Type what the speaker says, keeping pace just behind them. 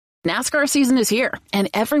NASCAR season is here, and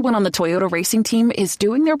everyone on the Toyota racing team is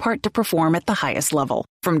doing their part to perform at the highest level.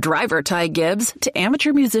 From driver Ty Gibbs to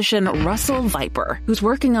amateur musician Russell Viper, who's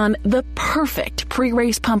working on the perfect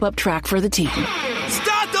pre-race pump-up track for the team.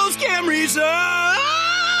 Start those Camrys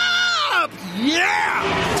up!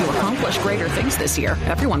 Yeah! To accomplish greater things this year,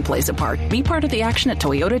 everyone plays a part. Be part of the action at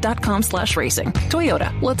toyota.com/racing.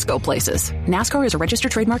 Toyota, let's go places. NASCAR is a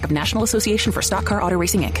registered trademark of National Association for Stock Car Auto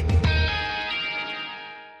Racing, Inc.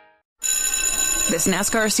 This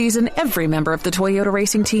NASCAR season, every member of the Toyota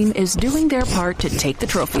racing team is doing their part to take the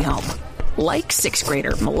trophy home. Like sixth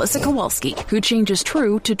grader Melissa Kowalski, who changes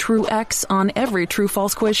true to true X on every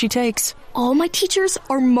true-false quiz she takes. All my teachers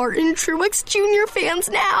are Martin Truex Jr. fans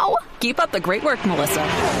now. Keep up the great work, Melissa.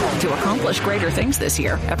 To accomplish greater things this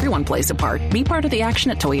year, everyone plays a part. Be part of the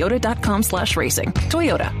action at toyota.com/racing.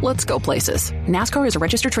 Toyota, let's go places. NASCAR is a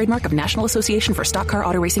registered trademark of National Association for Stock Car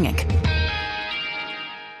Auto Racing, Inc.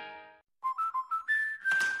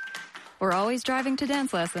 We're always driving to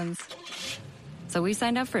dance lessons. So we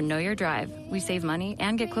signed up for Know Your Drive. We save money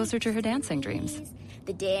and get closer to her dancing dreams.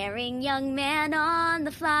 The daring young man on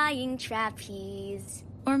the flying trapeze.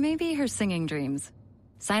 Or maybe her singing dreams.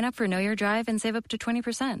 Sign up for Know Your Drive and save up to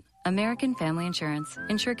 20%. American Family Insurance.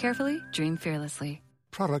 Insure carefully, dream fearlessly.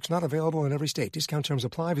 Products not available in every state. Discount terms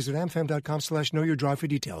apply. Visit amfam.com/knowyourdrive for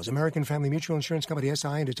details. American Family Mutual Insurance Company,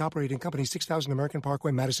 SI, and its operating company, 6000 American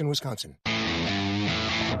Parkway, Madison, Wisconsin.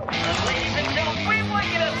 Ladies and gentlemen, we want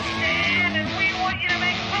you to stand and we want you to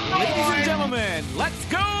make some noise. Ladies and gentlemen, let's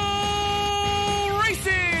go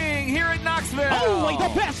racing here at Knoxville. Only the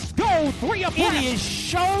best go 3 abreast. It is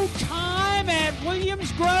show time at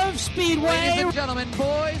Williams Grove Speedway. Ladies and gentlemen,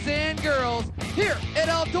 boys and girls, here at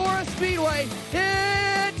Eldora Speedway,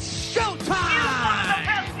 it's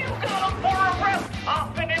showtime. You got them for a rest.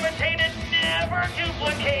 Often imitated, never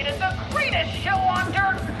duplicated. The greatest show on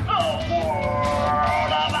dirt. The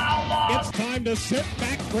world of outlaws. It's time to sit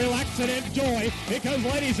back, relax, and enjoy because,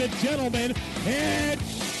 ladies and gentlemen,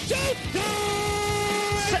 it's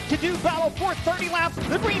showtime! Set to do battle for 30 laps.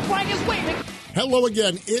 The green flag is waving. Hello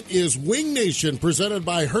again. It is Wing Nation presented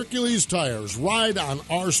by Hercules Tires. Ride on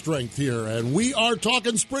our strength here. And we are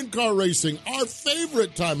talking sprint car racing, our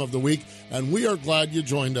favorite time of the week. And we are glad you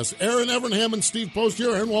joined us. Aaron Evernham and Steve Post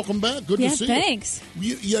here. Aaron, welcome back. Good to see thanks.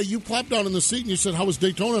 you. You plopped down in the seat and you said, how was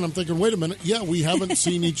Daytona? And I'm thinking, wait a minute. Yeah, we haven't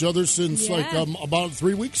seen each other since about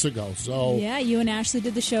 3 weeks ago. So yeah, you and Ashley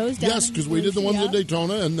did the shows down. Yes, because we did the ones at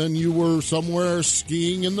Daytona, and then you were somewhere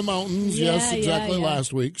skiing in the mountains. Yes, exactly,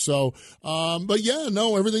 last week. So, but yeah,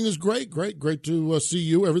 no, everything is great. Great to see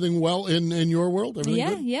you. Everything well in your world? Everything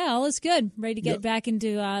good? Yeah, all is good. Ready to get back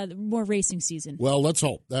into more racing season. Well, let's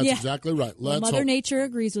hope. That's exactly right. Let's Mother hope. Nature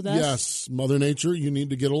agrees with us. Yes, Mother Nature, you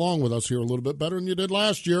need to get along with us here a little bit better than you did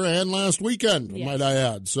last year and last weekend, might I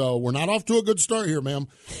add. So we're not off to a good start here, ma'am.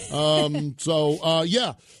 So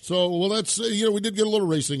let's, we did get a little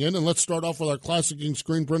racing in, and let's start off with our classicing,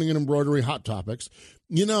 screen printing, and embroidery hot topics.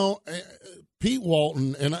 Pete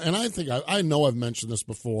Walton, and I think I know I've mentioned this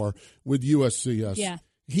before with USCS. Yeah.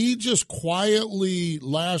 He just quietly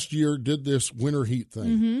last year did this winter heat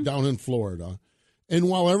thing down in Florida. And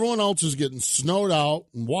while everyone else is getting snowed out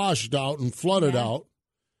and washed out and flooded out,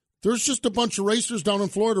 there's just a bunch of racers down in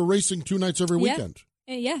Florida racing 2 nights every weekend.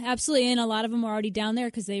 Yeah, absolutely. And a lot of them are already down there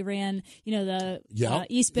because they ran, the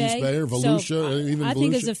East Bay or Volusia. I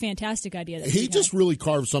think it's a fantastic idea. He just really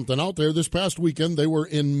carved something out there. This past weekend, they were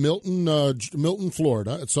in Milton,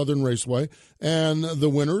 Florida at Southern Raceway. And the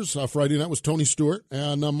winners, Friday night, was Tony Stewart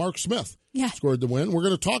and Mark Smith. Scored the win. We're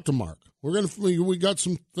going to talk to Mark. We got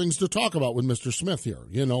some things to talk about with Mr. Smith here,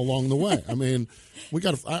 along the way. I mean, we'll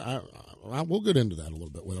get into that a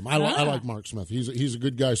little bit with him. I like Mark Smith. He's a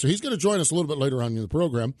good guy. So he's going to join us a little bit later on in the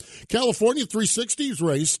program. California 360s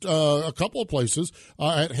raced a couple of places.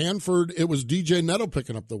 At Hanford, it was DJ Netto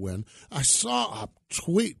picking up the win. I saw a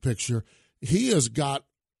tweet picture. He has got,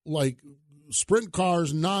 sprint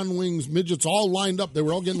cars, non-wings, midgets all lined up. They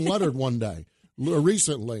were all getting lettered one day.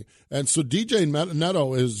 Recently. And so DJ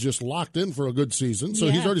Netto is just locked in for a good season. So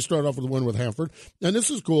he's already started off with a win with Hanford. And this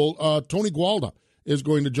is cool. Tony Gualda is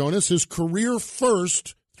going to join us. His career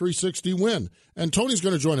first 360 win. And Tony's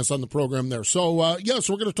going to join us on the program there. So,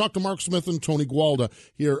 so we're going to talk to Mark Smith and Tony Gualda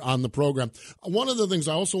here on the program. One of the things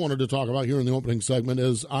I also wanted to talk about here in the opening segment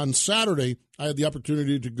is on Saturday, I had the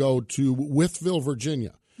opportunity to go to Wytheville,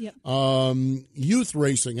 Virginia. Yep. Youth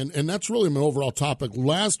racing, and that's really my overall topic.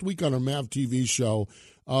 Last week on our MAV TV show,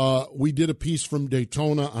 we did a piece from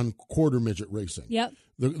Daytona on quarter midget racing. Yep.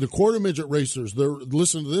 The quarter midget racers,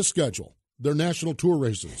 listen to this schedule. They're national tour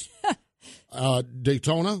races.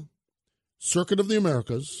 Daytona, Circuit of the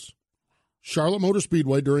Americas, Charlotte Motor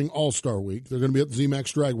Speedway during All-Star Week. They're going to be at the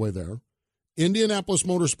ZMAX Dragway there. Indianapolis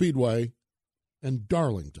Motor Speedway, and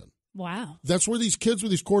Darlington. Wow. That's where these kids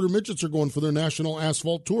with these quarter midgets are going for their national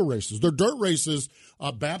asphalt tour races. Their dirt races,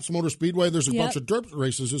 BAPS Motor Speedway, there's a bunch of dirt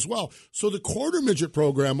races as well. So the quarter midget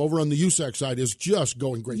program over on the USAC side is just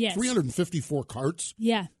going great. Yes. 354 carts.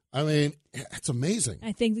 Yeah. I mean, it's amazing.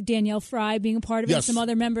 I think Danielle Fry being a part of it, Yes. some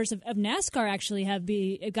other members of NASCAR actually have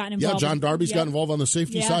gotten involved. Yeah, John Darby's got involved on the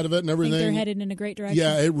safety side of it and everything. I think they're headed in a great direction.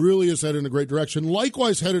 Yeah, it really is headed in a great direction.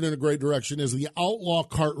 Likewise headed in a great direction is the outlaw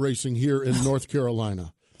kart racing here in North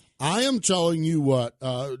Carolina. I am telling you what,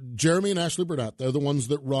 Jeremy and Ashley Burnett, they're the ones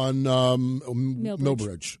that run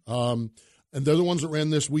Millbridge. And they're the ones that ran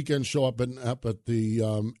this weekend show up at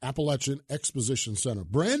the Appalachian Exposition Center.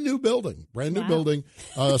 Brand new building.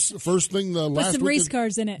 First thing the last some weekend, race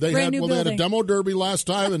cars in it. They Brand new they had a building. demo derby last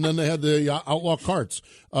time, and then they had the outlaw karts.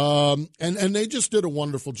 And they just did a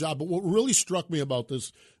wonderful job. But what really struck me about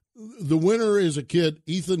this, the winner is a kid,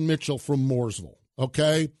 Ethan Mitchell from Mooresville,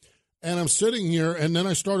 okay? And I'm sitting here, and then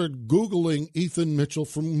I started Googling Ethan Mitchell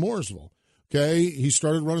from Mooresville, okay? He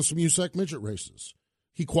started running some USAC midget races.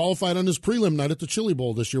 He qualified on his prelim night at the Chili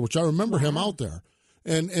Bowl this year, which I remember him out there.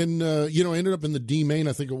 And ended up in the D main,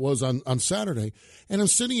 I think it was, on Saturday. And I'm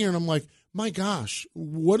sitting here and I'm like, my gosh,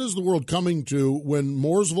 what is the world coming to when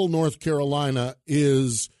Mooresville, North Carolina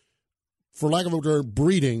is, for lack of a word,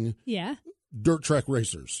 breeding dirt track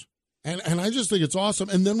racers? And I just think it's awesome.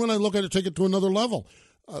 And then when I look at it, take it to another level.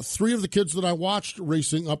 3 of the kids that I watched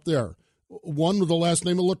racing up there, one with the last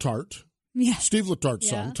name of Letarte. Yeah. Steve Letarte's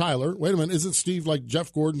son, Tyler. Wait a minute, isn't Steve like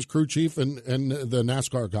Jeff Gordon's crew chief and the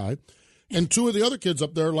NASCAR guy? And 2 of the other kids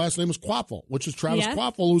up there, last name is Quaffle, which is Travis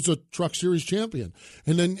Quaffle, who's a Truck Series champion.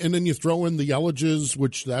 And then you throw in the Yellages,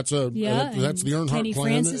 which that's the Earnhardt Kenny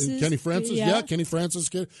clan. Francis And Kenny Francis, Kenny Francis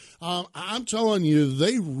kid. I'm telling you,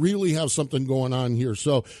 they really have something going on here.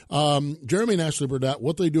 So Jeremy and Ashley Burdett,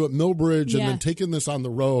 what they do at Millbridge and then taking this on the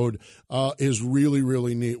road is really,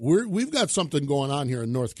 really neat. We've got something going on here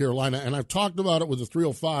in North Carolina, and I've talked about it with the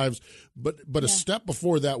 305s, but a step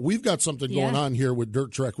before that, we've got something going on here with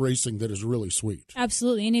dirt track racing that is really sweet.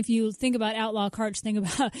 Absolutely. And if you think about outlaw karts, think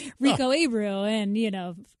about Rico Abreu and,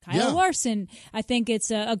 Kyle Larson. I think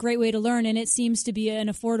it's a great way to learn, and it seems to be an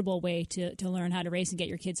affordable way to learn how to race and get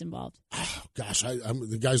your kids involved. Oh, gosh,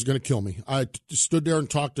 the guy's going to kill me. I stood there and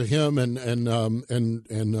talked to him and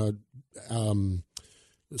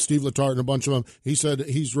Steve Letarte and a bunch of them. He said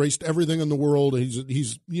he's raced everything in the world.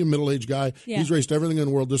 He's a middle-aged guy. Yeah. He's raced everything in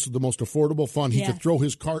the world. This is the most affordable fun. He could throw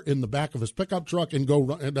his cart in the back of his pickup truck and go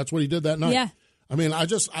run. And that's what he did that night. Yeah. I mean, I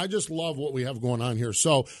just love what we have going on here.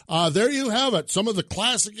 So there you have it. Some of the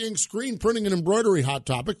Classic Ink screen printing and embroidery hot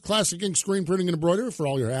topic. Classic Ink screen printing and embroidery for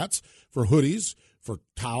all your hats, for hoodies, for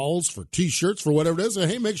towels, for T-shirts, for whatever it is.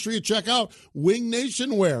 And, hey, make sure you check out Wing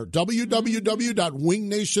Nation Wear,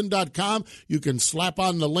 www.wingnation.com. You can slap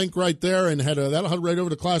on the link right there and that'll head right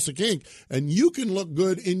over to Classic Ink, and you can look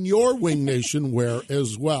good in your Wing Nation wear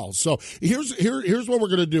as well. So here's what we're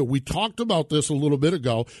going to do. We talked about this a little bit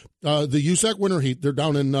ago. The USAC Winter Heat, they're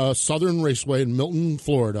down in Southern Raceway in Milton,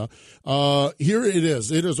 Florida. Here it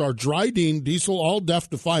is. It is our Dryden Diesel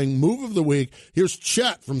All-Deaf Defying Move of the Week. Here's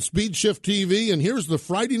Chet from Speed Shift TV, and here's the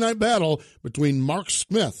Friday night battle between Mark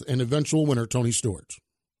Smith and eventual winner Tony Stewart.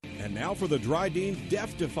 And now for the Dryden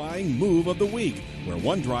Death-Defying Move of the Week, where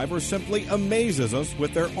one driver simply amazes us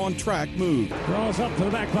with their on-track move. Draws up to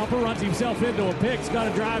the back bumper, runs himself into a pick. He's got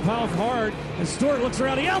to drive off hard. And Stewart looks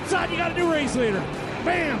around the outside. You got a new race leader.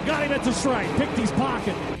 Bam! Got him at the stripe. Picked his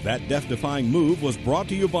pocket. That death-defying move was brought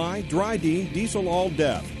to you by Dryden Diesel All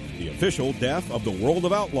Deaf, the official deaf of the world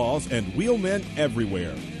of outlaws and wheelmen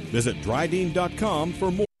everywhere. Visit Dryden.com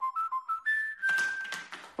for more.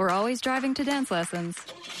 We're always driving to dance lessons.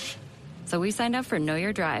 So we signed up for Know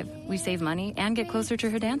Your Drive. We save money and get closer to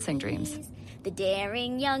her dancing dreams. The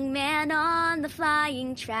daring young man on the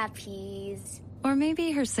flying trapeze. Or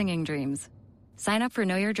maybe her singing dreams. Sign up for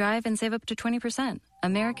Know Your Drive and save up to 20%.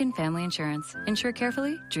 American Family Insurance. Insure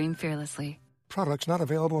carefully, dream fearlessly. Products not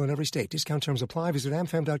available in every state. Discount terms apply. Visit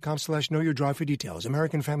amfam.com/knowyourdrive for details.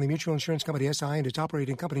 American Family Mutual Insurance Company, SI, and its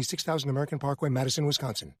operating company, 6000 American Parkway, Madison,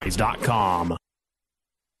 Wisconsin. .com.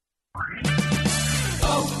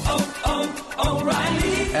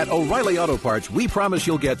 O'Reilly. At O'Reilly Auto Parts, we promise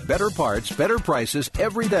you'll get better parts, better prices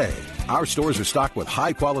every day. Our stores are stocked with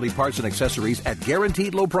high-quality parts and accessories at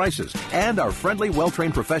guaranteed low prices, and our friendly,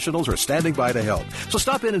 well-trained professionals are standing by to help. So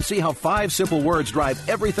stop in and see how 5 simple words drive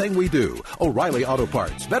everything we do. O'Reilly Auto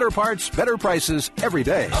Parts. Better parts, better prices every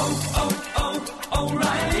day.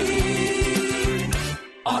 O'Reilly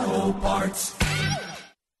Auto Parts.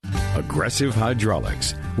 A Aggressive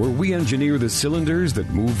Hydraulics, where we engineer the cylinders that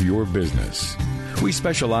move your business. We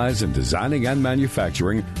specialize in designing and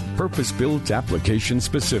manufacturing purpose-built,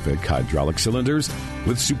 application-specific hydraulic cylinders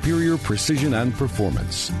with superior precision and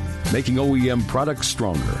performance, making OEM products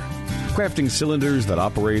stronger, crafting cylinders that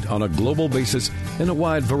operate on a global basis in a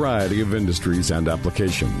wide variety of industries and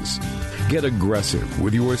applications. Get aggressive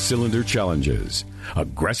with your cylinder challenges.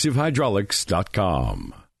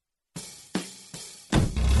 AggressiveHydraulics.com.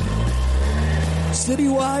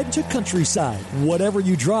 Citywide to countryside, whatever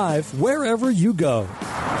you drive, wherever you go.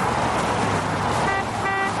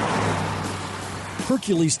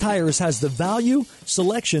 Hercules Tires has the value,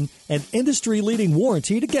 selection, and industry-leading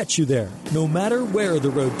warranty to get you there, no matter where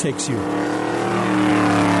the road takes you.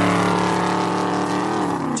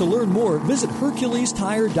 To learn more, visit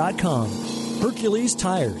HerculesTire.com. Hercules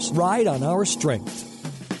Tires, ride on our strength.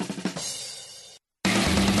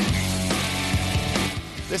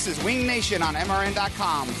 This is Wing Nation on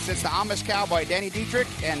MRN.com. Since the Amish cowboy Danny Dietrich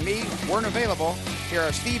and me weren't available, here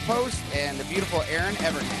are Steve Post and the beautiful Aaron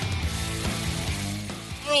Evernham.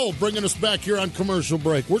 Oh, bringing us back here on commercial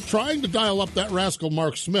break. We're trying to dial up that rascal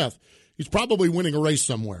Mark Smith. He's probably winning a race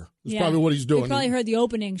somewhere. That's probably what he's doing. You probably heard the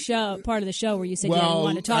opening part of the show where you said you didn't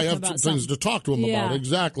want to talk to him about something. I have some things to talk to him about,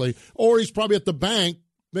 exactly. Or he's probably at the bank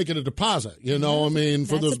making a deposit,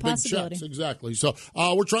 for those big checks. Exactly. So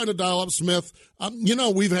we're trying to dial up Smith.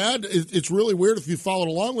 We've had, it's really weird if you followed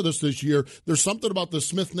along with us this year, there's something about the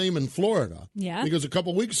Smith name in Florida. Yeah. Because a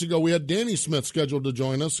couple weeks ago we had Danny Smith scheduled to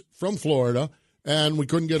join us from Florida, and we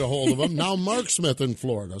couldn't get a hold of him. Now Mark Smith in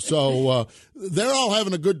Florida. So they're all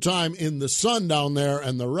having a good time in the sun down there,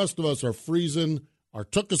 and the rest of us are freezing. Our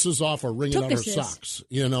tuckuses off or wringing out our socks.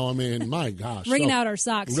 My gosh. Wringing out our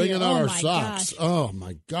socks. Wringing out our socks. Gosh. Oh,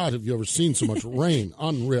 my God. Have you ever seen so much rain?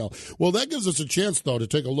 Unreal. Well, that gives us a chance, though, to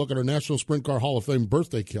take a look at our National Sprint Car Hall of Fame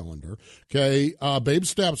birthday calendar. Okay. Babe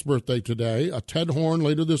Stapp's birthday today. Ted Horn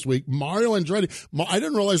later this week. Mario Andretti. I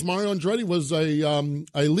didn't realize Mario Andretti was a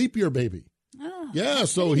leap year baby. Oh, yeah,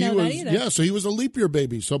 so he was. He was a leap year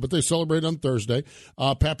baby. But they celebrate on Thursday.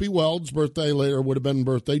 Pappy Weld's birthday later would have been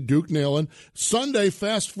birthday. Duke Nailen. Sunday,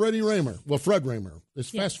 Fast Freddie Raymer. Well, Fred Raymer.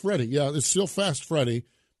 It's Fast Freddie. Yeah, it's still Fast Freddie.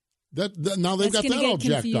 Now they've got that all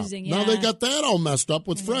jacked up. Yeah. Now they got that all messed up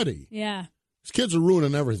with Freddie. Yeah, these kids are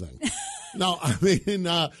ruining everything. Now,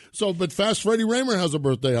 but Fast Freddie Raymer has a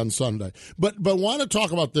birthday on Sunday. But want to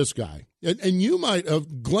talk about this guy, and you might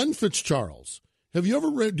have Glenn Fitzcharles. Have you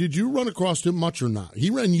ever did you run across him much or not? He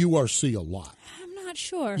ran URC a lot. I'm not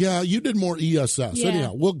sure. Yeah, you did more ESS. Yeah.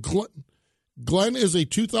 Anyhow, well, Glenn is a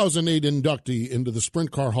 2008 inductee into the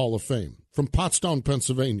Sprint Car Hall of Fame from Pottstown,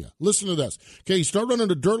 Pennsylvania. Listen to this. Okay, he started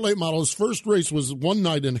running a dirt late model. His first race was one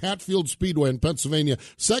night in Hatfield Speedway in Pennsylvania.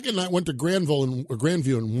 Second night went to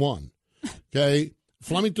Grandview and won. Okay.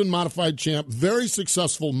 Flemington modified champ, very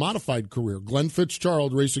successful modified career. Glenn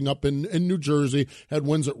Fitzgerald racing up in New Jersey, had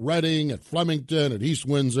wins at Reading, at Flemington, at East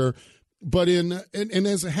Windsor. But and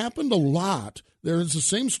as it happened a lot, there is the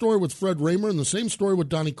same story with Fred Raymer and the same story with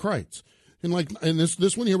Donnie Kreitz. And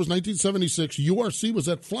this one here was 1976. URC was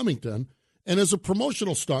at Flemington, and as a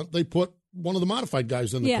promotional stunt, they put one of the modified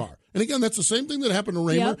guys in the car. And again, that's the same thing that happened to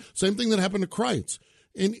Raymer, same thing that happened to Kreitz.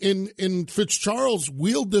 In Fitzcharles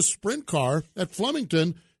wheeled this sprint car at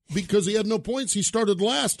Flemington because he had no points. He started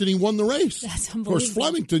last and he won the race. That's unbelievable. Of course,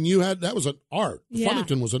 Flemington, that was an art. Yeah.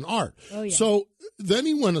 Flemington was an art. Oh, yeah. So then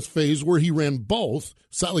he went a phase where he ran both,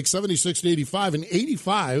 like 76 to 85. In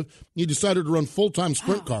 85, he decided to run full-time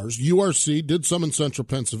sprint cars. URC, did some in central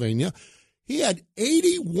Pennsylvania. He had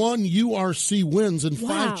 81 URC wins and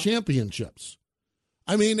 5 championships.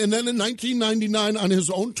 And then in 1999, on his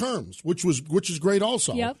own terms, which is great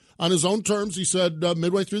also. Yep. On his own terms, he said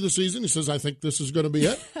midway through the season, he says, I think this is going to be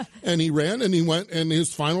it. And he ran, and he went, and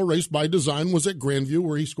his final race by design was at Grandview,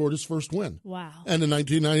 where he scored his first win. Wow. And in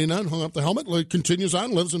 1999, hung up the helmet, continues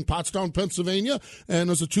on, lives in Pottstown, Pennsylvania,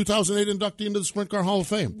 and is a 2008 inductee into the Sprint Car Hall of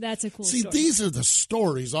Fame. That's a cool story. See, these are the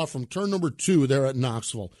stories off from turn number 2 there at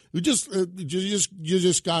Knoxville. You just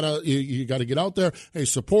gotta get out there. Hey,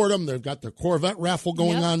 support them. They've got the Corvette raffle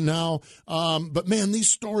going on now. But man, these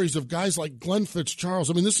stories of guys like Glenn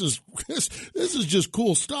Fitzcharles, this is just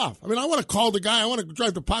cool stuff. I want to call the guy. I want to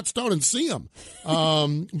drive to Pottstown and see him.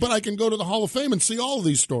 But I can go to the Hall of Fame and see all of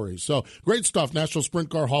these stories. So great stuff. National Sprint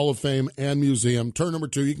Car Hall of Fame and Museum. Turn number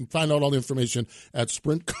 2. You can find out all the information at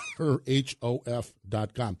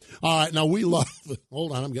sprintcarhof.com. All right. Now we love,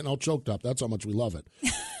 hold on, I'm getting all choked up. That's how much we love it.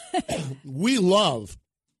 We love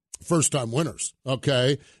first-time winners,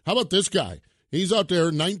 okay? How about this guy? He's out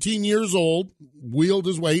there, 19 years old, wheeled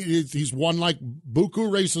his way. He's won like buku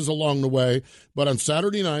races along the way, but on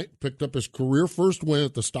Saturday night, picked up his career first win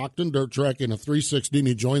at the Stockton Dirt Track in a 360, and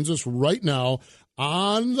he joins us right now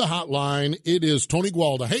on the hotline. It is Tony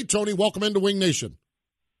Gualda. Hey, Tony, welcome into Wing Nation.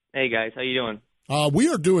 Hey, guys. How you doing? We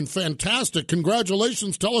are doing fantastic.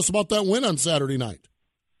 Congratulations. Tell us about that win on Saturday night.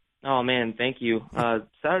 Oh, man, thank you.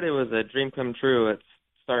 Saturday was a dream come true. It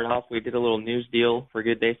started off, we did a little news deal for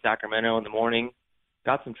Good Day Sacramento in the morning,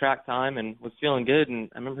 got some track time, and was feeling good. And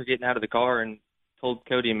I remember getting out of the car and told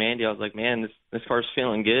Cody and Mandy, I was like, man, this car's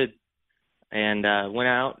feeling good. And went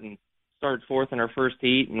out and started fourth in our first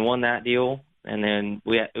heat and won that deal. And then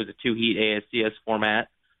it was a two-heat ASCS format.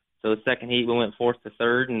 So the second heat, we went fourth to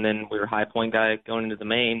third, and then we were high point guy going into the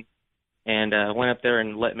main. And went up there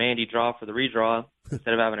and let Mandy draw for the redraw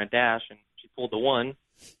instead of having a dash, and she pulled the one.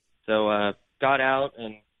 So got out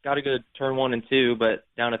and got a good turn 1 and 2, but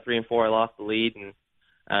down to 3 and 4, I lost the lead and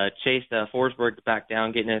chased Forsberg back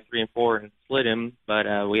down, getting in 3 and 4 and slid him.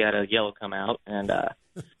 But we had a yellow come out, and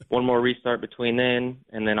one more restart between then.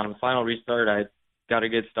 And then on the final restart, I got a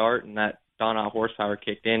good start, and that Donna horsepower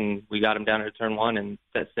kicked in, and we got him down to turn 1 and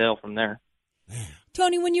set sail from there.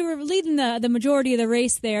 Tony, when you were leading the majority of the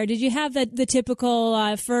race there, did you have the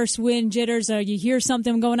typical first win jitters, or you hear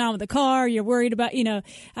something going on with the car, you're worried about,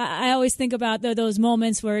 I always think about those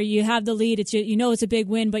moments where you have the lead, it's it's a big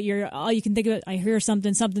win, but all you can think of, I hear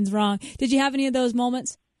something's wrong. Did you have any of those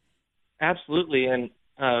moments? Absolutely, and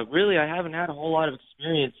really I haven't had a whole lot of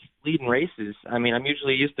experience leading races. I mean, I'm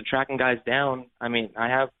usually used to tracking guys down. I mean, I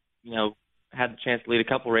have, had the chance to lead a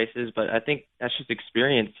couple races, but I think that's just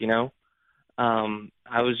experience,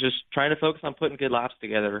 I was just trying to focus on putting good laps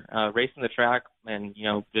together, racing the track and,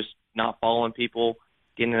 just not following people,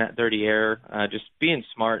 getting in that dirty air, just being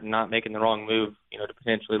smart and not making the wrong move, to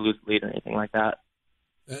potentially lose the lead or anything like that.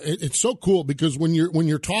 It's so cool because when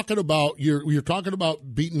you're talking about you're talking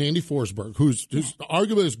about beating Andy Forsberg, who's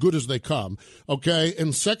arguably as good as they come, okay.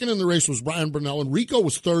 And second in the race was Brian Burnell, and Rico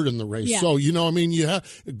was third in the race. Yeah. So you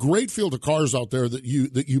have a great field of cars out there that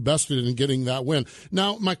you bested in getting that win.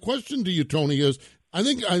 Now, my question to you, Tony, is I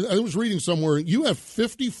think I was reading somewhere you have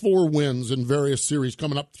 54 wins in various series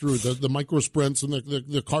coming up through the micro sprints and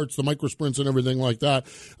the karts, the micro sprints and everything like that.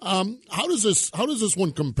 How does this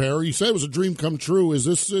one compare? You said it was a dream come true. Is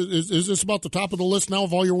this about the top of the list now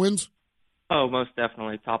of all your wins? Oh, most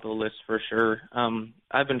definitely top of the list for sure.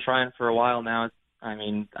 I've been trying for a while now. I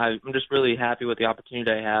mean, I'm just really happy with the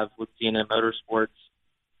opportunity I have with CNN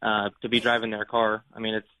Motorsports to be driving their car. I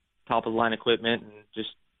mean, it's top of the line equipment and just.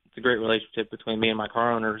 It's a great relationship between me and my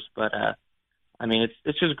car owners, but I mean,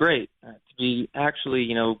 it's just great to be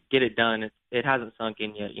actually, get it done. It hasn't sunk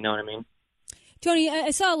in yet. You know what I mean? Tony,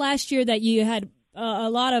 I saw last year that you had a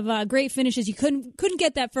lot of great finishes. You couldn't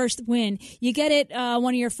get that first win. You get it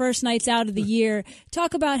one of your first nights out of the year.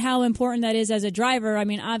 Talk about how important that is as a driver. I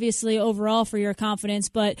mean, obviously overall for your confidence,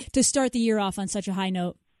 but to start the year off on such a high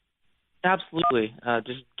note. Absolutely.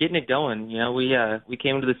 Just getting it going. We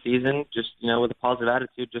came into the season just, with a positive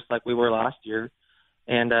attitude, just like we were last year.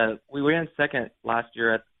 And we ran second last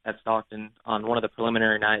year at Stockton on one of the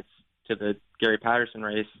preliminary nights to the Gary Patterson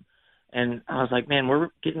race. And I was like, man, we're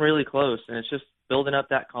getting really close. And it's just building up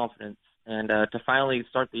that confidence. And to finally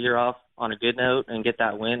start the year off on a good note and get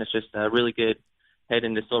that win, it's just really good head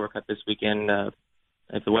into Silver Cup this weekend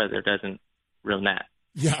if the weather doesn't ruin that.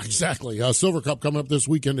 Yeah, exactly. Silver Cup coming up this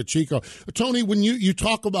weekend at Chico. Tony, when you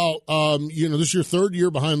talk about, this is your third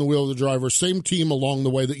year behind the wheel of the driver, same team along the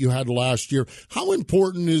way that you had last year. How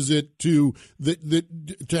important is it to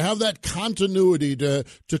have that continuity to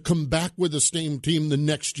come back with the same team the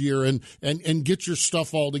next year and get your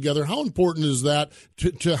stuff all together? How important is that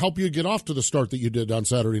to help you get off to the start that you did on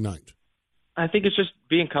Saturday night? I think it's just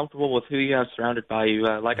being comfortable with who you have surrounded by you.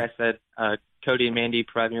 Like I said, Cody and Mandy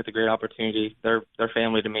provide me with a great opportunity. They're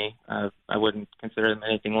family to me. I wouldn't consider them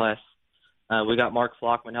anything less. We got Mark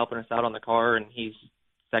Flockman helping us out on the car, and he's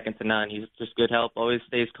second to none. He's just good help, always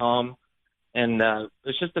stays calm. And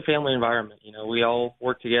it's just a family environment. We all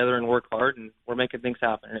work together and work hard, and we're making things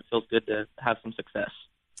happen, and it feels good to have some success.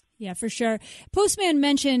 Yeah, for sure. Postman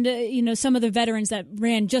mentioned, some of the veterans that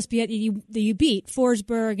ran just that you beat,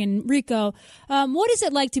 Forsberg and Rico. What is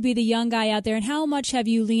it like to be the young guy out there, and how much have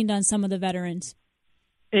you leaned on some of the veterans?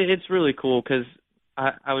 It's really cool because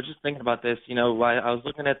I was just thinking about this. I was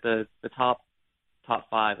looking at the top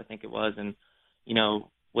five, I think it was, and,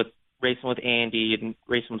 with racing with Andy and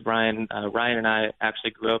racing with Ryan, Ryan and I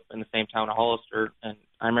actually grew up in the same town of Hollister, and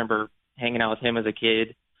I remember hanging out with him as a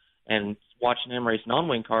kid and watching him race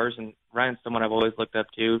non-wing cars, and Ryan's someone I've always looked up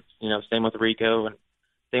to, same with Rico and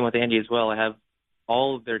same with Andy as well. I have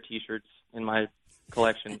all of their T-shirts in my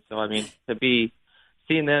collection. So, I mean, to be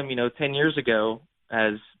seeing them, 10 years ago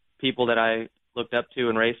as people that I looked up to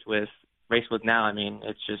and race with now, I mean,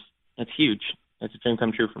 it's huge. It's a dream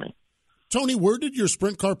come true for me. Tony, where did your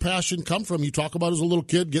sprint car passion come from? You talk about as a little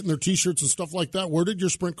kid getting their T-shirts and stuff like that. Where did your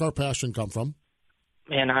sprint car passion come from?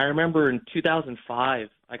 Man, I remember in 2005,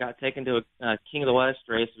 I got taken to a King of the West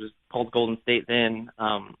race. It was called Golden State then,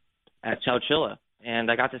 at Chowchilla. And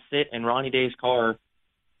I got to sit in Ronnie Day's car,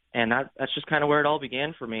 and that's just kind of where it all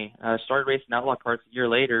began for me. I started racing outlaw karts a year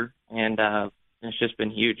later, and it's just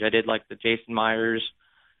been huge. I did like the Jason Myers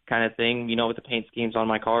kind of thing, with the paint schemes on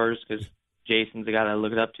my cars, because Jason's the guy that I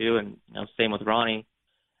look up to, and same with Ronnie.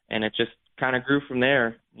 And it just kind of grew from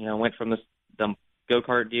there. Went from the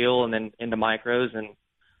go-kart deal and then into micros and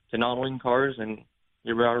to non-wing cars, and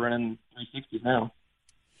here we are running 360s now.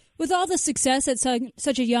 With all the success at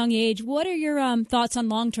such a young age, what are your thoughts on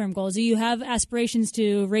long-term goals? Do you have aspirations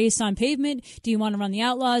to race on pavement? Do you want to run the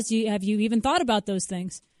Outlaws? Have you even thought about those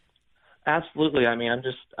things? Absolutely. I mean,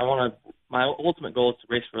 my ultimate goal is to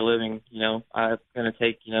race for a living. I'm going to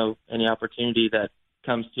take, any opportunity that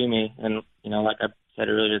comes to me. And, like I said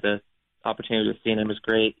earlier, the opportunity of seeing him is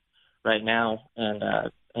great right now.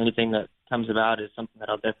 And anything that comes about is something that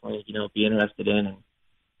I'll definitely, be interested in, and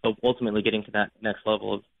ultimately getting to that next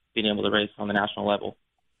level of being able to race on the national level.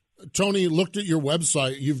 Tony, looked at your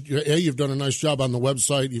website. You've done a nice job on the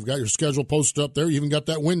website. You've got your schedule posted up there. You even got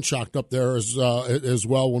that wind chalked up there as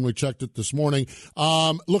well when we checked it this morning.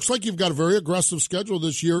 Looks like you've got a very aggressive schedule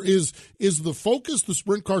this year. Is the focus the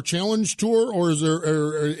Sprint Car Challenge Tour, or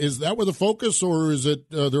is that where the focus, or is it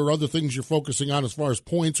there are other things you're focusing on as far as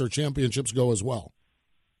points or championships go as well?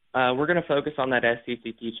 We're going to focus on that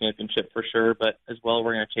SCCT championship for sure, but as well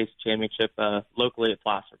we're going to chase a championship locally at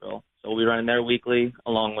Placerville. So we'll be running there weekly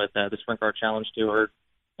along with the Sprint Car Challenge Tour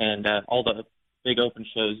and all the big open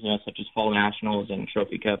shows, such as Fall Nationals and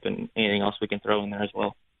Trophy Cup and anything else we can throw in there as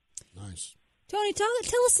well. Nice. Tony, tell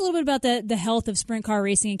us a little bit about the health of sprint car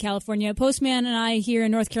racing in California. Postman and I here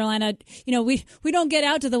in North Carolina, we don't get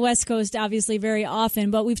out to the West Coast, obviously, very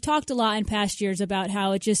often, but we've talked a lot in past years about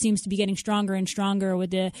how it just seems to be getting stronger and stronger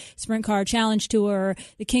with the Sprint Car Challenge Tour,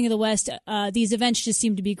 the King of the West. These events just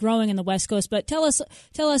seem to be growing in the West Coast. But tell us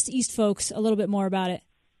East folks a little bit more about it.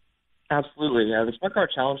 Absolutely. The Sprint Car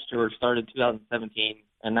Challenge Tour started in 2017,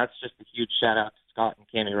 and that's just a huge shout-out to Scott and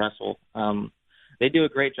Cammie Russell. They do a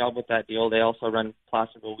great job with that deal. They also run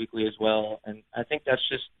Placerville weekly as well, and I think that's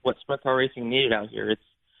just what sprint car racing needed out here.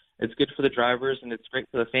 It's good for the drivers, and it's great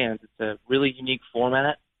for the fans. It's a really unique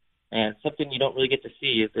format, and something you don't really get to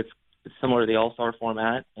see. It's similar to the All-Star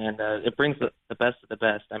format, and it brings the best of the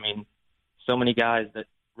best. I mean, so many guys that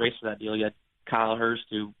race for that deal. You had Kyle Hurst,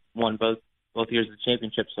 who won both years of the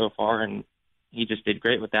championship so far, and he just did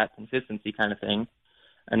great with that consistency kind of thing.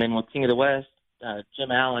 And then with King of the West, Jim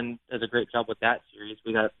Allen does a great job with that series.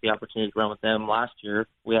 We got the opportunity to run with them last year.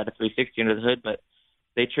 We had a 360 under the hood, but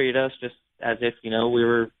they treated us just as if, we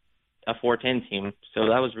were a 410 team. So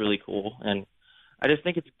that was really cool. And I just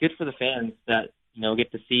think it's good for the fans that,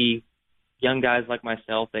 get to see young guys like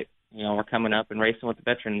myself that, are coming up and racing with the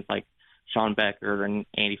veterans like Sean Becker and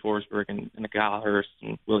Andy Forsberg and Kyle Hurst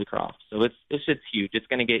and Willie Croft. So it's just huge. It's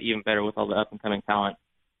going to get even better with all the up-and-coming talent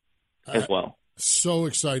as well. So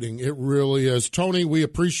exciting. It really is. Tony, we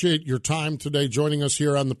appreciate your time today joining us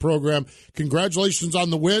here on the program. Congratulations on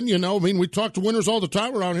the win. We talk to winners all the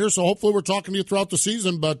time around here, so hopefully we're talking to you throughout the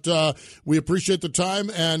season, but we appreciate the time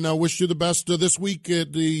and wish you the best this week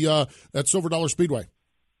at Silver Dollar Speedway.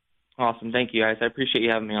 Awesome. Thank you, guys. I appreciate you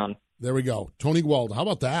having me on. There we go. Tony Gwalda. How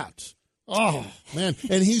about that? Oh, man.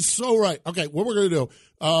 And he's so right. Okay, what we're going to do,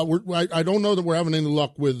 I don't know that we're having any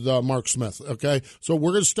luck with Mark Smith, okay? So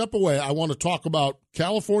we're going to step away. I want to talk about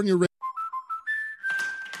California.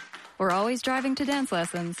 We're always driving to dance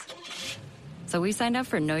lessons. So we signed up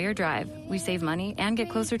for Know Your Drive. We save money and get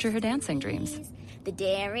closer to her dancing dreams. The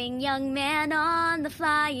daring young man on the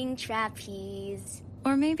flying trapeze.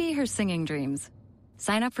 Or maybe her singing dreams.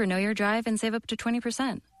 Sign up for Know Your Drive and save up to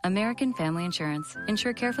 20%. American Family Insurance.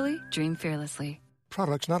 Insure carefully, dream fearlessly.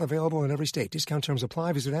 Products not available in every state. Discount terms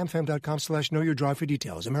apply. Visit amfam.com/knowyourdrive for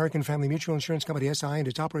details. American Family Mutual Insurance Company, SI, and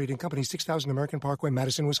its operating company, 6000 American Parkway,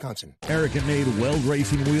 Madison, Wisconsin. American-made Weld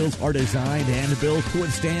Racing wheels are designed and built to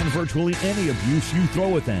withstand virtually any abuse you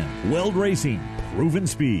throw at them. Weld Racing, proven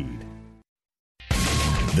speed.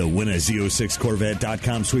 The Win a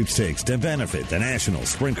Z06Corvette.com sweepstakes to benefit the National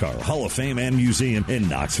Sprint Car Hall of Fame and Museum in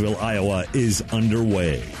Knoxville, Iowa is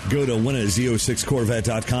underway. Go to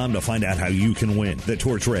winaz06corvette.com to find out how you can win the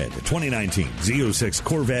Torch Red 2019 Z06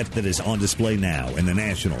 Corvette that is on display now in the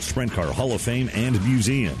National Sprint Car Hall of Fame and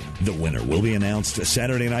Museum. The winner will be announced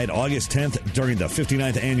Saturday night, August 10th during the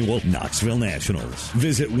 59th Annual Knoxville Nationals.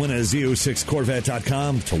 Visit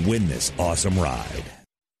winaz06corvette.com to win this awesome ride.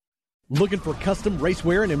 Looking for custom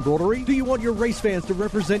racewear and embroidery? Do you want your race fans to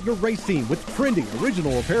represent your race team with trendy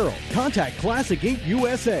original apparel? Contact Classic Ink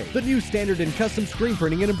USA, the new standard in custom screen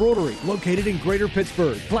printing and embroidery, located in Greater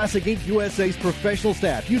Pittsburgh. Classic Ink USA's professional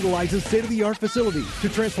staff utilizes state-of-the-art facilities to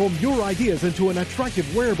transform your ideas into an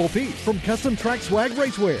attractive wearable piece. From custom track swag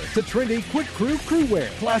racewear to trendy quick crew wear,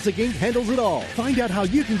 Classic Ink handles it all. Find out how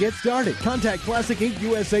you can get started. Contact Classic Ink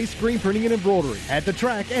USA screen printing and embroidery at the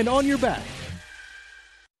track and on your back.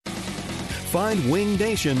 Find Wing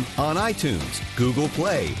Nation on iTunes, Google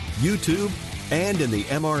Play, YouTube, and in the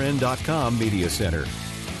MRN.com Media Center.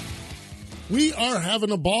 We are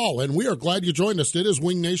having a ball, and we are glad you joined us. It is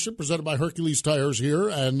Wing Nation, presented by Hercules Tires here,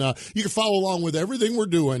 and you can follow along with everything we're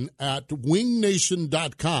doing at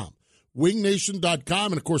wingnation.com.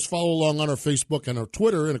 wingnation.com, and, of course, follow along on our Facebook and our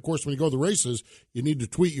Twitter. And, of course, when you go to the races, you need to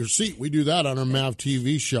tweet your seat. We do that on our MAV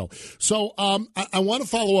TV show. So I want to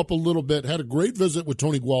follow up a little bit. Had a great visit with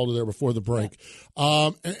Tony Gualda there before the break.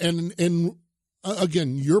 And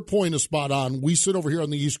again, your point is spot on. We sit over here on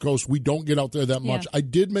the East Coast. We don't get out there that much. I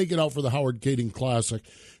did make it out for the Howard Kading Classic.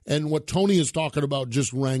 And what Tony is talking about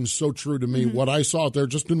just rang so true to me. Mm-hmm. What I saw out there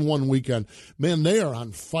just in one weekend, man, they are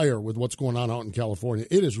on fire with what's going on out in California.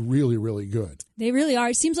 It is really, really good. They really are.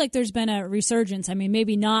 It seems like there's been a resurgence. I mean,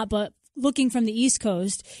 maybe not, but looking from the East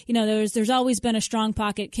Coast, you know, there's always been a strong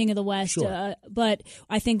pocket, King of the West. Sure. But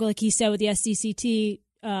I think, like he said, with the SDCT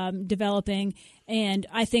developing, and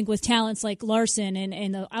I think with talents like Larson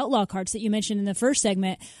and the Outlaw carts that you mentioned in the first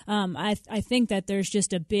segment, I think that there's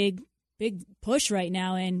just a big push right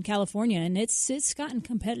now in California, and it's gotten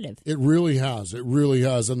competitive. It really has. It really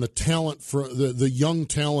has. And the talent for the young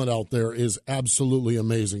talent out there is absolutely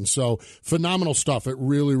amazing. So phenomenal stuff. It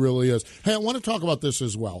really, really is. Hey, I want to talk about this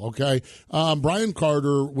as well, okay? Brian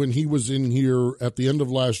Carter, when he was in here at the end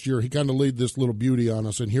of last year, he kind of laid this little beauty on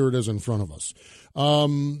us, and here it is in front of us.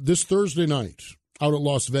 This Thursday night out at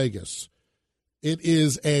Las Vegas, it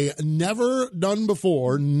is a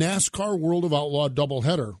never-done-before NASCAR World of Outlaw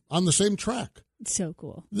doubleheader on the same track. It's so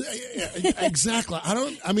cool. Exactly.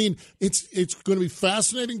 It's going to be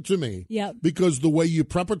fascinating to me. Yep. Because the way you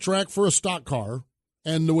prep a track for a stock car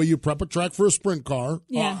and the way you prep a track for a sprint car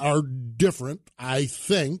are different, I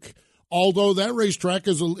think. Although that racetrack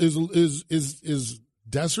is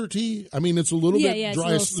deserty. I mean, it's a little bit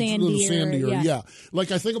dry, it's a little sandier. Yeah. Like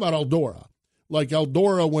I think about Eldora. Like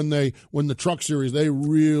Eldora, when the Truck Series, they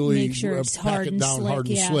really make sure it's pack it down hard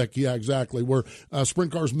and slick. Yeah, exactly. Where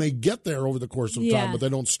sprint cars may get there over the course of time, but they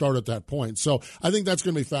don't start at that point. So I think that's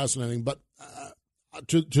going to be fascinating. But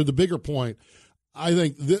to the bigger point, I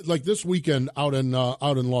think like this weekend out in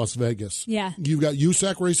Las Vegas, you've got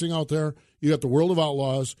USAC racing out there. You got the World of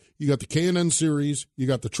Outlaws. You got the K&N Series. You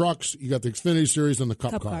got the trucks. You got the Xfinity Series and the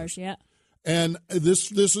Cup cars. Yeah. And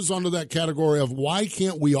this is under that category of why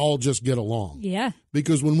can't we all just get along? Yeah.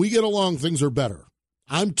 Because when we get along, things are better.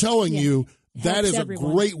 I'm telling you, that is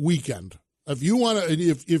everyone. A great weekend. If you want to,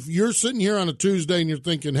 if you're sitting here on a Tuesday and you're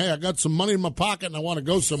thinking, hey, I got some money in my pocket and I want to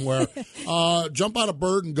go somewhere, jump out of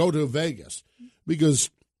Bird and go to Vegas because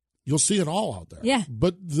you'll see it all out there. Yeah.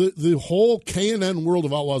 But the whole K&N World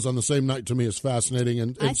of Outlaws on the same night to me is fascinating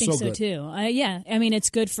and I think so good. too. Yeah. I mean,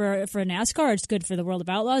 it's good for NASCAR. It's good for the World of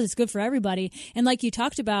Outlaws. It's good for everybody. And like you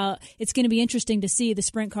talked about, it's going to be interesting to see the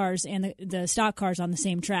sprint cars and the stock cars on the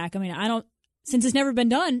same track. I mean, since it's never been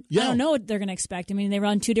done, I don't know what they're going to expect. I mean, they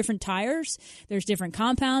run two different tires. There's different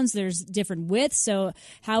compounds. There's different widths. So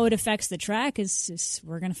how it affects the track is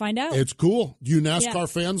we're going to find out. It's cool. You NASCAR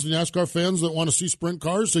fans that want to see sprint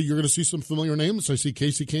cars, so you're going to see some familiar names. I see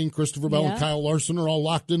Casey Kane, Christopher Bell, and Kyle Larson are all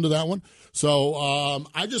locked into that one. So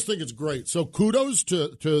I just think it's great. So kudos to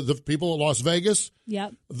the people at Las Vegas,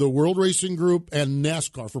 the World Racing Group, and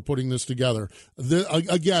NASCAR for putting this together.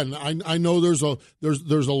 Again, I know there's a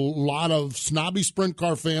lot of snobby sprint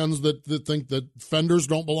car fans that think that fenders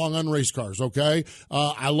don't belong on race cars, okay?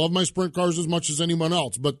 I love my sprint cars as much as anyone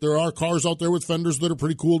else, but there are cars out there with fenders that are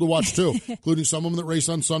pretty cool to watch too, including some of them that race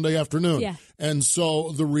on Sunday afternoon. Yeah. And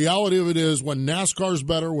so the reality of it is when NASCAR's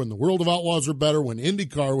better, when the World of Outlaws are better, when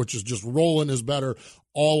IndyCar, which is just rolling, is better,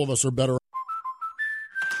 all of us are better.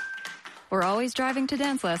 We're always driving to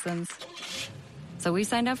dance lessons. So we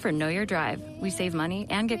signed up for Know Your Drive. We save money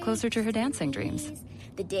and get closer to her dancing dreams.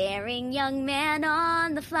 The daring young man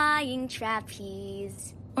on the flying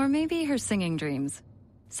trapeze. Or maybe her singing dreams.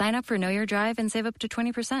 Sign up for Know Your Drive and save up to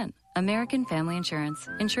 20%. American Family Insurance.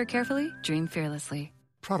 Insure carefully, dream fearlessly.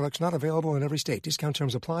 Products not available in every state. Discount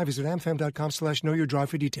terms apply. Visit amfam.com/knowyourdrive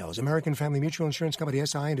for details. American Family Mutual Insurance Company,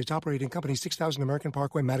 SI, and its operating company, 6000 American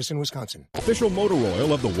Parkway, Madison, Wisconsin. Official motor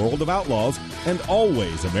oil of the World of Outlaws, and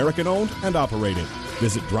always American-owned and operated.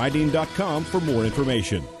 Visit Dryden.com for more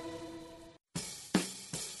information.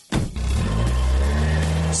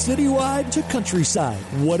 Citywide to countryside,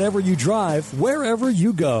 whatever you drive, wherever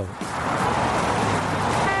you go.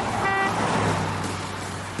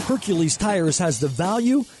 Hercules Tires has the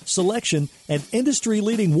value, selection, and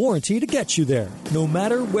industry-leading warranty to get you there, no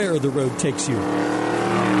matter where the road takes you.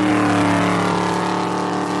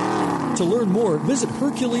 To learn more, visit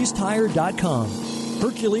HerculesTire.com.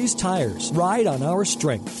 Hercules Tires, ride on our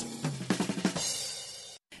strength.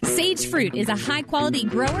 Sage Fruit is a high-quality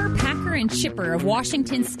grower, packer, and shipper of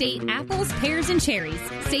Washington State apples, pears, and cherries.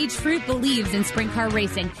 Sage Fruit believes in sprint car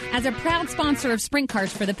racing as a proud sponsor of sprint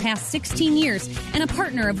cars for the past 16 years and a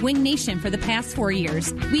partner of Wing Nation for the past 4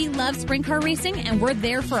 years. We love sprint car racing, and we're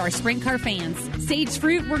there for our sprint car fans. Sage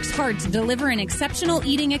Fruit works hard to deliver an exceptional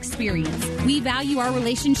eating experience. We value our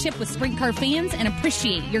relationship with sprint car fans and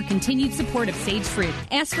appreciate your continued support of Sage Fruit.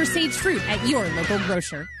 Ask for Sage Fruit at your local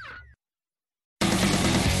grocer.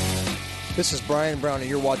 This is Brian Brown, and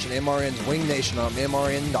you're watching MRN's Wing Nation on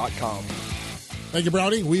MRN.com. Thank you,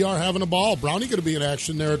 Brownie. We are having a ball. Brownie going to be in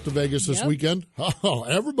action there at the Vegas this weekend. Oh,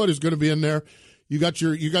 everybody's going to be in there. You got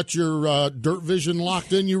your Dirt Vision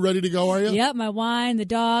locked in. You ready to go? Are you? Yep, my wine, the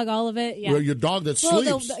dog, all of it. Yeah, your dog that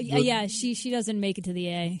sleeps. Yeah, she doesn't make it to the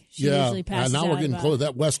A. She usually passes now we're getting close.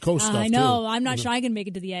 That West Coast stuff. I know. Too. I'm not sure I can make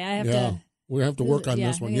it to the A. I have to. We have to work on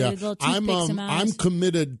this one. Yeah, I'm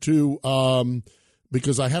committed to.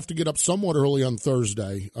 Because I have to get up somewhat early on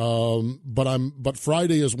Thursday, but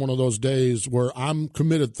Friday is one of those days where I'm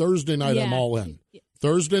committed. Thursday night, I'm all in.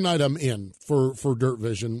 Thursday night, I'm in for Dirt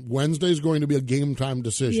Vision. Wednesday's going to be a game time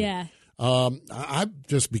decision. Yeah. I've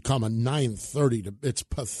just become a 9:30. It's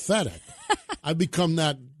pathetic. I've become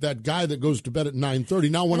that guy that goes to bed at 9:30.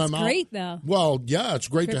 Now when I'm out, great though. Well, yeah, it's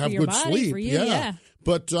great to have good sleep. Yeah.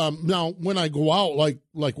 But now, when I go out, like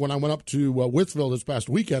when I went up to Whitsville this past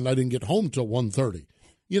weekend, I didn't get home till 1:30.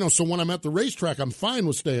 So when I'm at the racetrack, I'm fine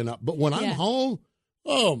with staying up. But when I'm home,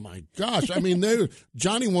 oh, my gosh. I mean,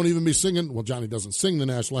 Johnny won't even be singing. Well, Johnny doesn't sing the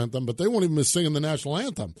national anthem, but they won't even be singing the national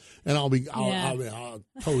anthem. And I'll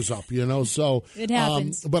pose up, So it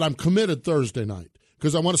happens. But I'm committed Thursday night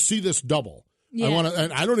because I want to see this double. Yeah.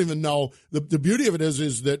 And I don't even know. The beauty of it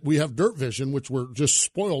is that we have Dirt Vision, which we're just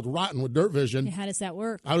spoiled rotten with Dirt Vision. How does that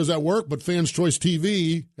work? But Fans Choice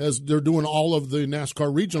TV, they're doing all of the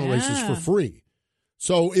NASCAR regional races for free.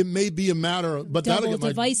 So it may be a matter of, but double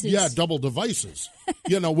devices. Double devices.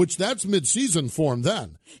 Which that's mid-season form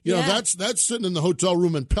then. That's sitting in the hotel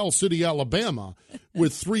room in Pell City, Alabama,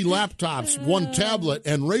 with 3 laptops, 1 tablet,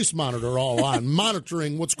 and race monitor all on,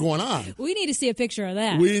 monitoring what's going on. We need to see a picture of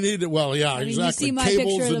that. We need it. Well, yeah, exactly. You see my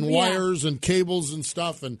cables and them, wires and cables and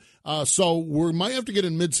stuff, and so we might have to get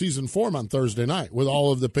in mid-season form on Thursday night with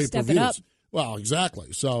all of the pay-per-views. Step it up. Well,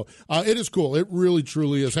 exactly. So it is cool. It really,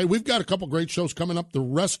 truly is. Hey, we've got a couple great shows coming up the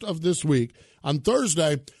rest of this week. On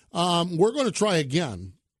Thursday, we're going to try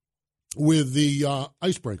again with the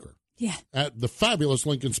Icebreaker. Yeah. At the fabulous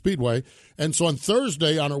Lincoln Speedway. And so on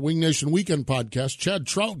Thursday on our Wing Nation Weekend podcast, Chad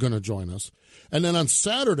Trout going to join us. And then on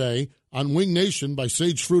Saturday on Wing Nation by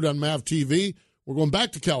Sage Fruit on MAV TV, we're going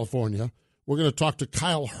back to California. We're going to talk to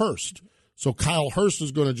Kyle Hurst. So Kyle Hurst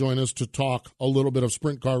is going to join us to talk a little bit of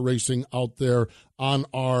sprint car racing out there on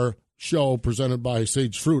our show presented by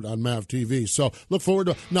Sage Fruit on MAV TV. So look forward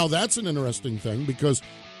to. Now that's an interesting thing because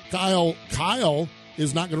Kyle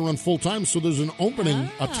is not going to run full time, so there's an opening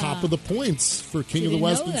atop of the points for King of the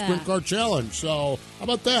West and Sprint Car Challenge. So how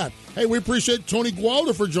about that? Hey, we appreciate Tony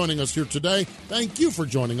Gualda for joining us here today. Thank you for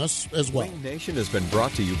joining us as well. Wing Nation has been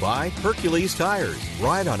brought to you by Hercules Tires.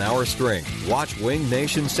 Ride on our strength. Watch Wing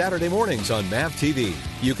Nation Saturday mornings on MAV TV.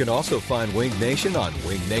 You can also find Wing Nation on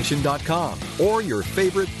wingnation.com or your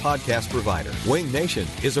favorite podcast provider. Wing Nation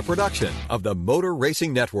is a production of the Motor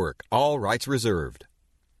Racing Network. All rights reserved.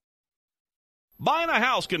 Buying a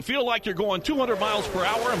house can feel like you're going 200 miles per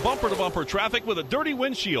hour in bumper-to-bumper traffic with a dirty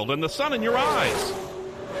windshield and the sun in your eyes.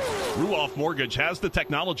 Ruoff Mortgage has the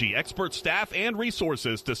technology, expert staff, and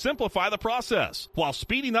resources to simplify the process while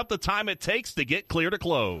speeding up the time it takes to get clear to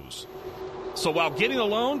close. So while getting a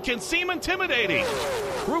loan can seem intimidating,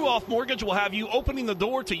 Ruoff Mortgage will have you opening the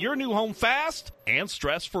door to your new home fast and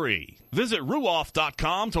stress-free. Visit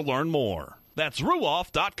Ruoff.com to learn more. That's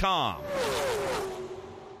Ruoff.com.